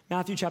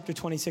 Matthew chapter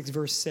 26,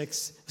 verse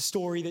 6, a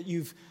story that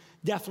you've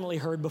definitely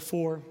heard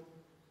before.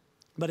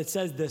 But it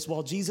says this,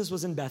 while Jesus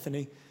was in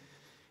Bethany,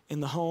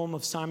 in the home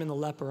of Simon the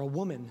leper, a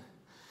woman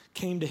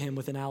came to him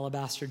with an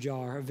alabaster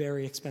jar, a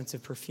very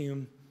expensive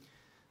perfume.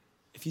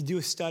 If you do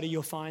a study,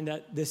 you'll find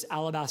that this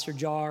alabaster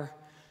jar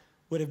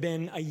would have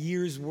been a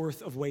year's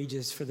worth of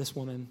wages for this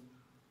woman,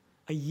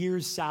 a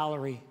year's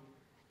salary.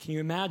 Can you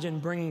imagine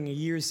bringing a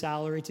year's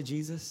salary to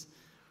Jesus?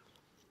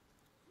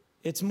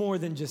 It's more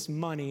than just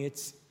money.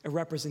 It's a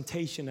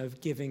representation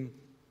of giving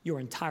your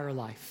entire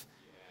life.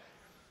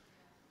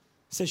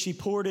 It says she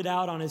poured it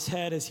out on his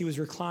head as he was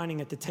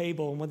reclining at the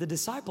table. And when the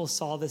disciples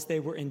saw this, they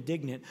were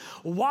indignant.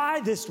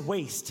 Why this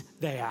waste,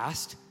 they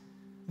asked.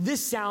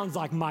 This sounds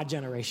like my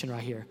generation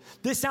right here.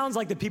 This sounds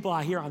like the people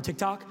I hear on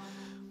TikTok.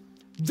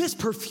 This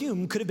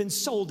perfume could have been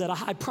sold at a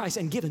high price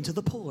and given to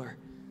the poor.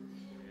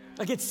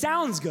 Like, it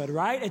sounds good,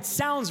 right? It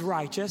sounds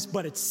righteous,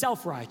 but it's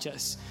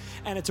self-righteous.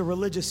 And it's a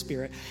religious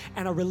spirit.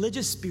 And a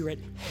religious spirit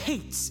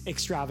hates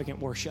extravagant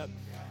worship.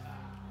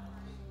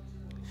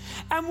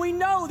 And we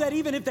know that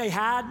even if they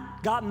had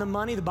gotten the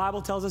money, the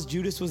Bible tells us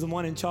Judas was the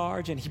one in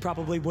charge, and he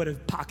probably would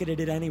have pocketed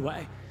it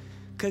anyway.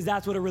 Because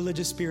that's what a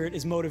religious spirit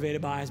is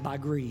motivated by, is by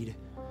greed.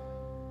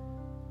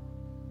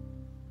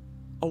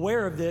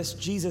 Aware of this,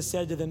 Jesus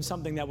said to them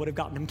something that would have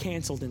gotten him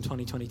canceled in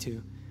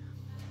 2022.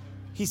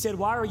 He said,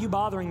 why are you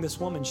bothering this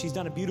woman? She's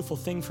done a beautiful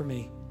thing for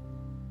me.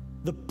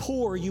 The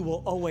poor you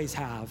will always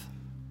have.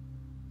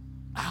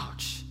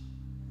 Ouch.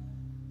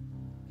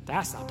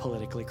 That's not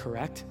politically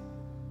correct.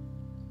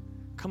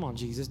 Come on,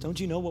 Jesus. Don't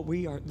you know what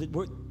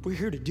we're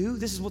here to do?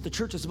 This is what the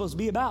church is supposed to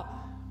be about.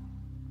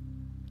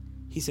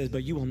 He says,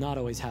 but you will not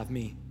always have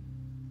me.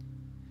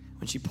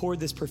 When she poured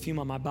this perfume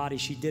on my body,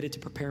 she did it to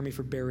prepare me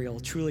for burial.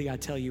 Truly, I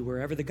tell you,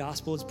 wherever the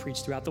gospel is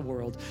preached throughout the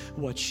world,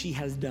 what she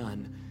has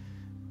done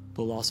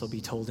will also be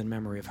told in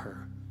memory of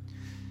her.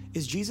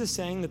 Is Jesus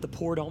saying that the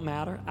poor don't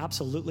matter?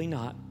 Absolutely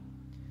not.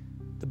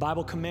 The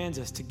Bible commands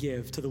us to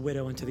give to the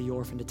widow and to the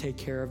orphan, to take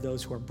care of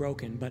those who are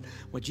broken. But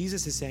what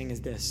Jesus is saying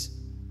is this: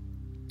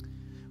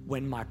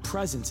 when my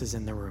presence is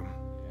in the room,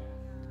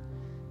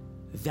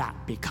 that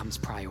becomes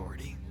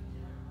priority.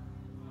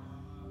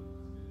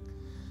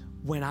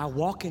 When I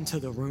walk into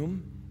the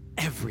room,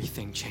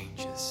 everything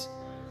changes.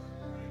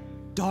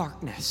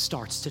 Darkness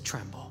starts to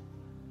tremble.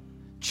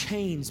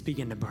 Chains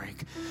begin to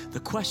break. The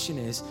question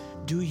is,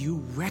 do you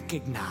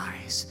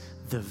recognize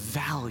the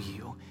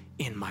value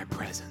in my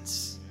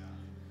presence?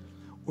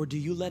 Or do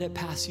you let it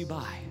pass you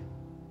by?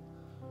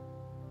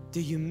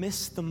 Do you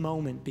miss the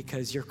moment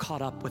because you're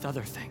caught up with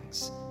other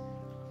things?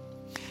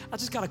 I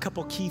just got a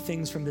couple key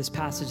things from this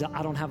passage that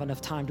I don't have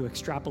enough time to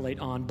extrapolate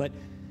on, but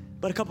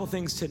a couple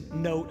things to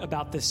note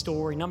about this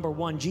story. Number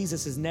one,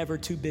 Jesus is never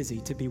too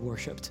busy to be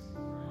worshiped.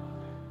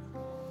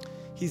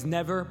 He's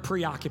never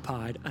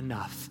preoccupied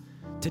enough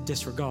to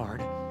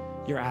disregard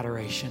your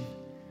adoration.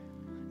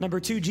 Number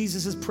two,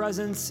 Jesus'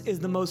 presence is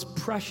the most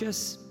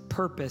precious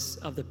purpose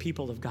of the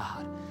people of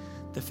God.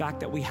 The fact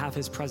that we have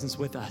his presence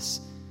with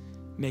us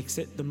makes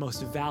it the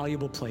most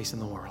valuable place in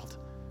the world.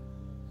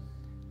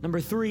 Number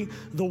three,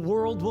 the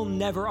world will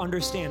never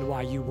understand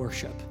why you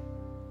worship.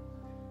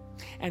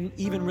 And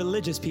even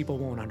religious people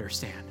won't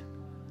understand.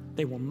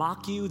 They will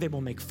mock you, they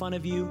will make fun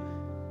of you.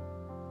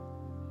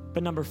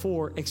 But number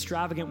four,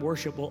 extravagant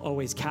worship will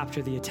always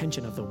capture the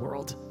attention of the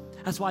world.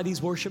 That's why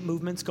these worship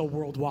movements go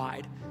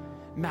worldwide.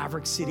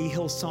 Maverick City,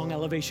 Hillsong,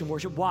 Elevation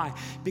Worship. Why?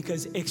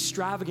 Because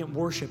extravagant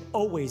worship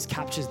always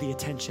captures the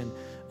attention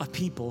of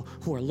people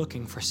who are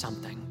looking for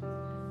something.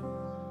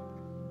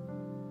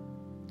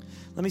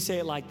 Let me say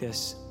it like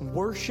this.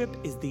 Worship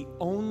is the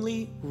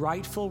only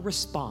rightful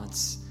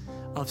response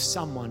of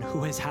someone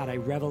who has had a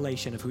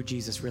revelation of who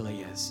Jesus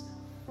really is.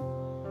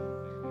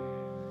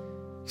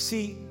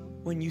 See,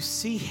 when you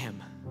see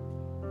him,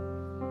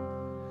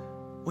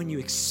 when you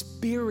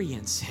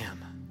experience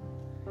him,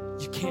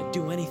 you can't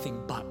do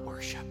anything but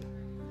worship.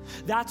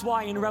 That's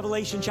why in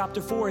Revelation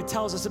chapter 4, it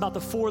tells us about the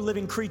four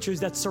living creatures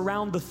that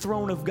surround the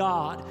throne of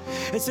God.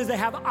 It says they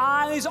have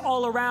eyes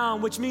all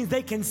around, which means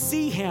they can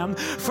see him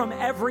from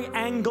every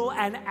angle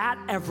and at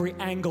every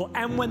angle.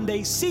 And when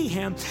they see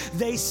him,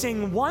 they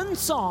sing one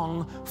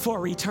song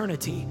for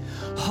eternity.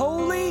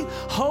 Holy,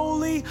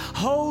 holy,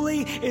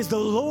 holy is the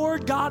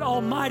Lord God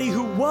Almighty,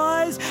 who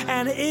was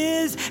and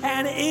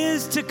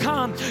is to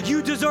come.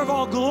 You deserve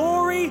all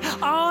glory,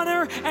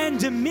 honor, and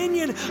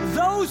dominion.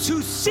 Those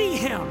who see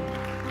him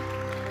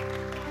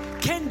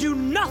can do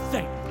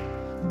nothing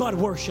but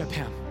worship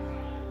him.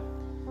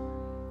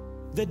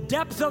 The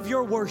depth of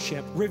your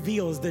worship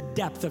reveals the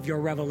depth of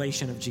your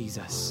revelation of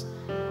Jesus.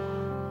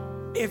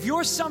 If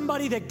you're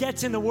somebody that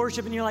gets into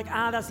worship and you're like,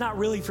 that's not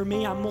really for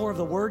me, I'm more of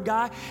the word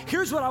guy,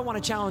 here's what I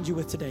want to challenge you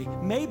with today.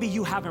 Maybe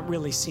you haven't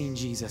really seen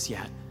Jesus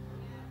yet.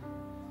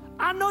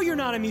 I know you're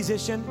not a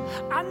musician.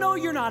 I know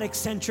you're not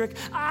eccentric.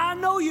 I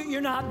know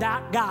you're not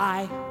that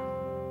guy.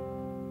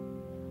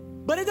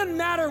 But it doesn't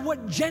matter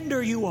what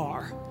gender you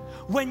are.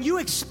 When you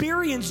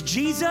experience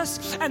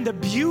Jesus and the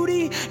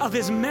beauty of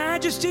his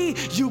majesty,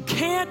 you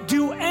can't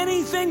do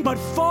anything but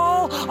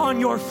fall on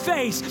your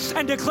face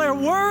and declare,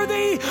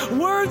 worthy,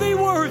 worthy,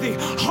 worthy.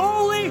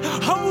 Holy,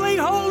 holy,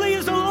 holy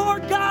is the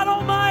Lord God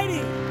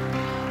Almighty.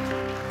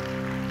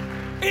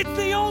 It's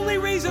the only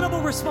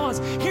reasonable response.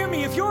 Hear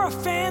me, if you're a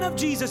fan of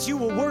Jesus, you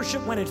will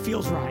worship when it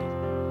feels right.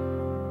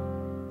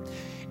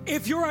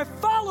 If you're a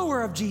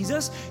follower of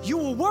Jesus, you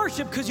will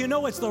worship because you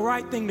know it's the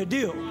right thing to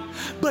do.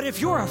 But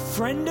if you're a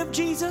friend of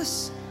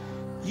Jesus,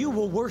 you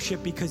will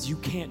worship because you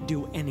can't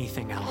do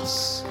anything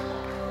else.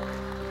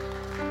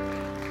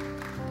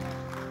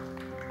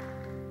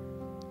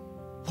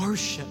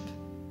 Worship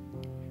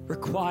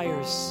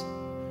requires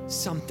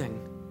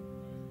something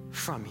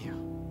from you.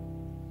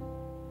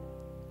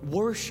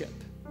 Worship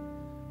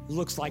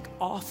looks like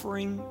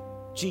offering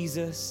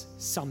Jesus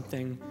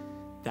something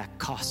that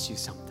costs you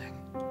something.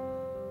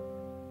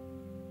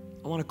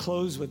 I want to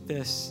close with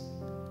this.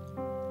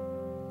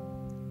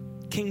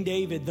 King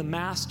David, the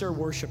master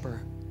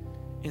worshiper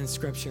in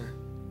Scripture.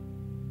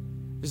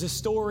 There's a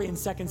story in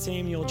 2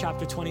 Samuel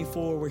chapter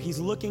 24 where he's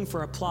looking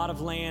for a plot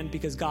of land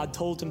because God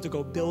told him to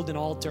go build an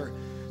altar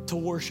to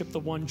worship the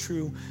one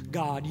true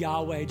God,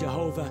 Yahweh,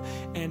 Jehovah.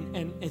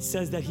 And it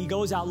says that he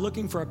goes out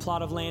looking for a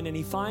plot of land and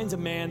he finds a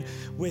man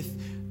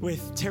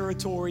with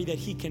territory that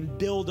he can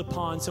build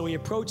upon. So he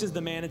approaches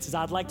the man and says,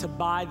 I'd like to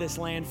buy this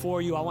land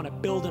for you. I want to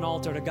build an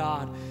altar to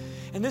God.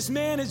 And this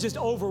man is just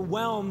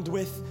overwhelmed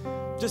with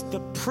just the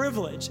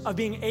privilege of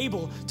being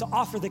able to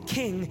offer the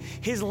king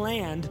his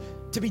land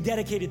to be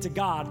dedicated to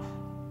God.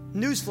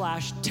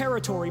 Newsflash,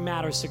 territory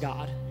matters to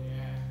God.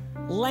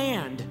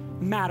 Land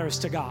matters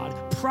to God.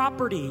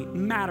 Property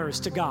matters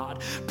to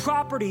God.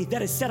 Property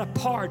that is set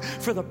apart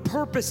for the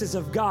purposes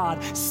of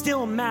God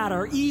still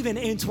matter even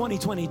in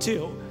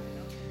 2022.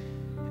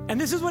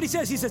 And this is what he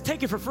says. He says,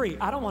 take it for free.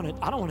 I don't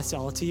want to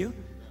sell it to you.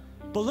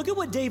 But look at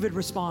what David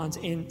responds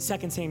in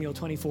 2 Samuel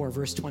 24,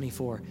 verse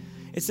 24.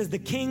 It says, the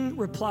king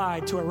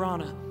replied to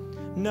Araunah,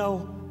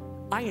 no,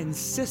 I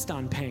insist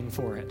on paying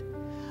for it.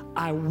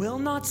 I will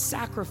not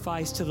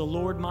sacrifice to the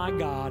Lord my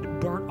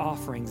God burnt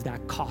offerings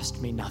that cost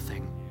me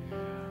nothing.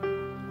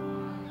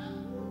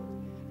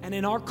 And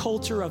in our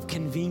culture of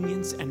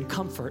convenience and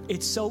comfort,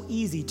 it's so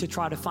easy to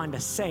try to find a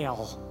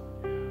sale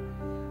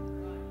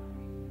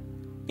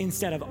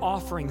instead of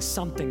offering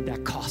something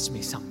that cost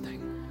me something.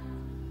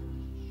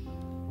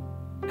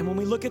 And when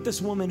we look at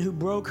this woman who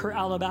broke her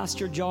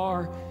alabaster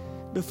jar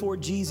before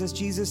Jesus,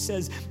 Jesus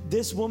says,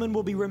 this woman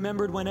will be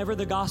remembered whenever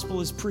the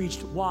gospel is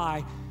preached.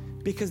 Why?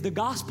 Because the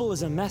gospel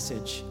is a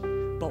message,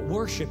 but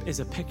worship is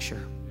a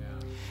picture.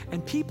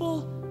 And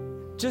people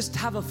just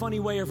have a funny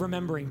way of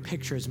remembering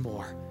pictures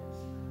more.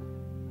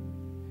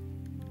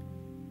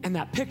 And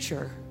that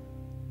picture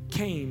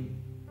came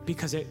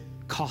because it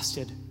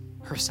costed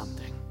her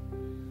something.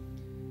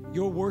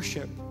 Your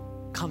worship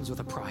comes with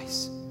a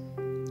price.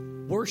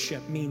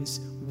 Worship means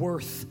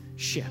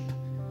worth-ship,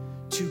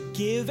 to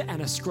give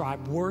and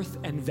ascribe worth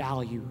and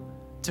value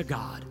to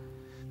God.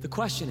 The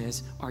question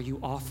is, are you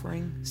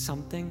offering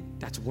something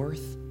that's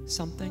worth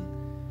something?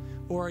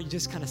 Or are you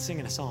just kind of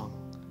singing a song?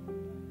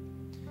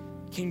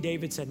 King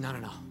David said,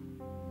 no.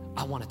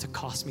 I want it to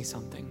cost me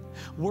something.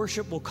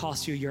 Worship will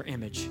cost you your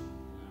image.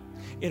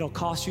 It'll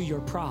cost you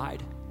your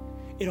pride.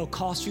 It'll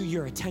cost you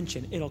your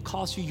attention. It'll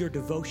cost you your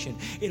devotion.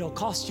 It'll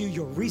cost you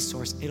your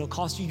resource. It'll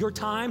cost you your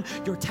time,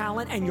 your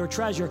talent, and your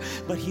treasure.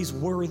 But he's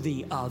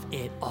worthy of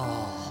it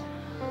all.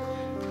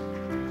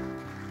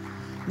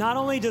 Not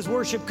only does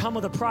worship come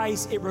with a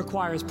price, it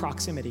requires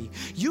proximity.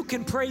 You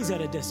can praise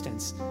at a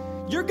distance.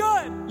 You're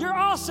good. You're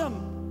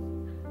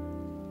awesome.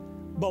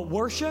 But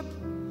worship,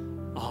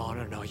 oh,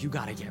 no. You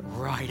got to get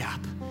right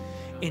up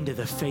into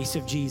the face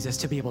of Jesus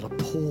to be able to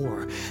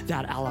pour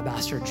that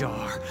alabaster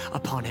jar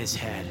upon his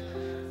head.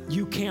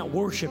 You can't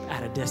worship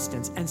at a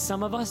distance. And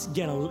some of us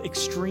get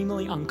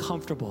extremely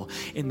uncomfortable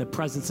in the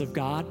presence of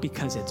God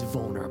because it's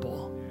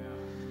vulnerable.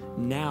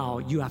 Now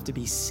you have to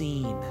be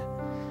seen.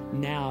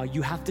 Now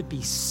you have to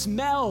be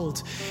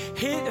smelled.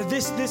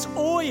 This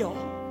oil,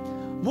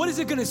 what is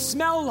it going to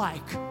smell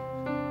like?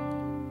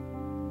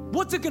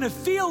 What's it going to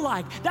feel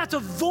like? That's a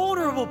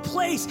vulnerable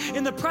place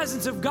in the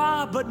presence of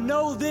God. But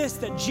know this,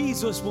 that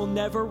Jesus will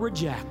never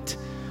reject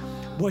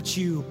what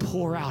you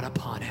pour out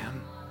upon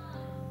him.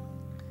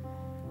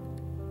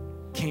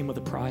 Came with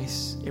a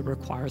price. It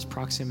requires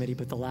proximity.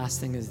 But the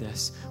last thing is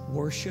this: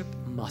 worship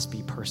must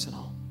be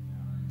personal.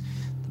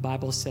 The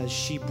Bible says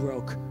she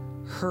broke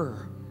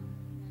her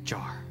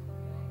jar.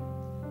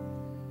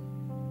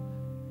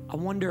 I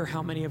wonder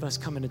how many of us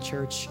come into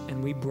church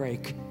and we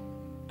break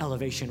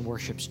Elevation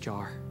Worship's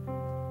jar.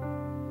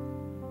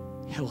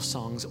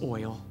 Hillsong's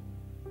oil.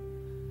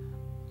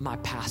 My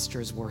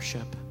pastor's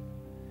worship.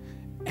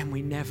 And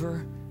we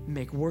never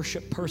make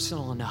worship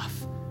personal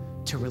enough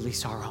to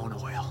release our own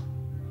oil.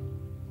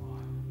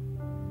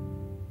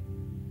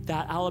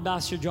 That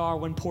alabaster jar,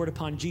 when poured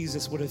upon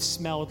Jesus, would have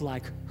smelled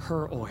like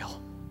her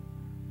oil.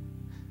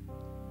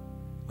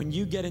 When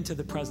you get into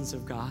the presence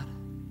of God,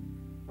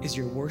 is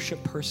your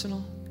worship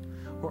personal,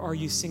 or are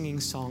you singing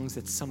songs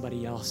that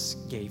somebody else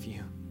gave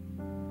you?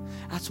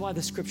 That's why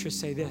the scriptures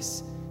say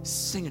this: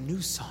 sing a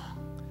new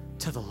song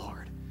to the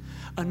Lord.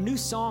 A new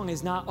song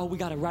is not, we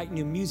got to write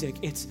new music.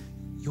 It's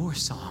your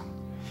song.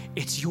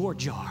 It's your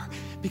jar.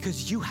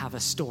 Because you have a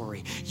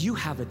story, you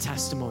have a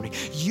testimony,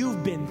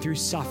 you've been through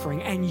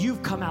suffering, and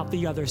you've come out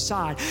the other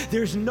side.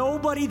 There's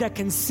nobody that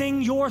can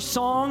sing your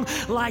song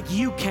like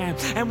you can.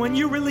 And when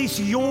you release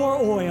your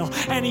oil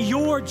and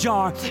your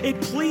jar, it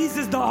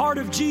pleases the heart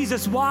of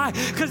Jesus. Why?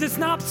 Because it's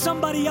not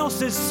somebody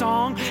else's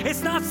song.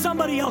 It's not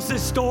somebody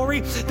else's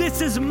story.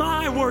 This is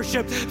my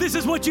worship. This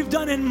is what you've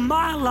done in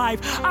my life.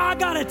 I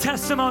got a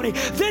testimony.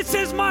 This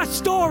is my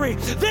story.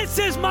 This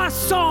is my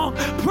song,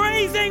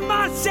 praising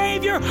my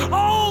Savior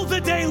all the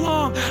day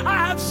long.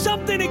 I have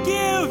something to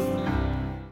give.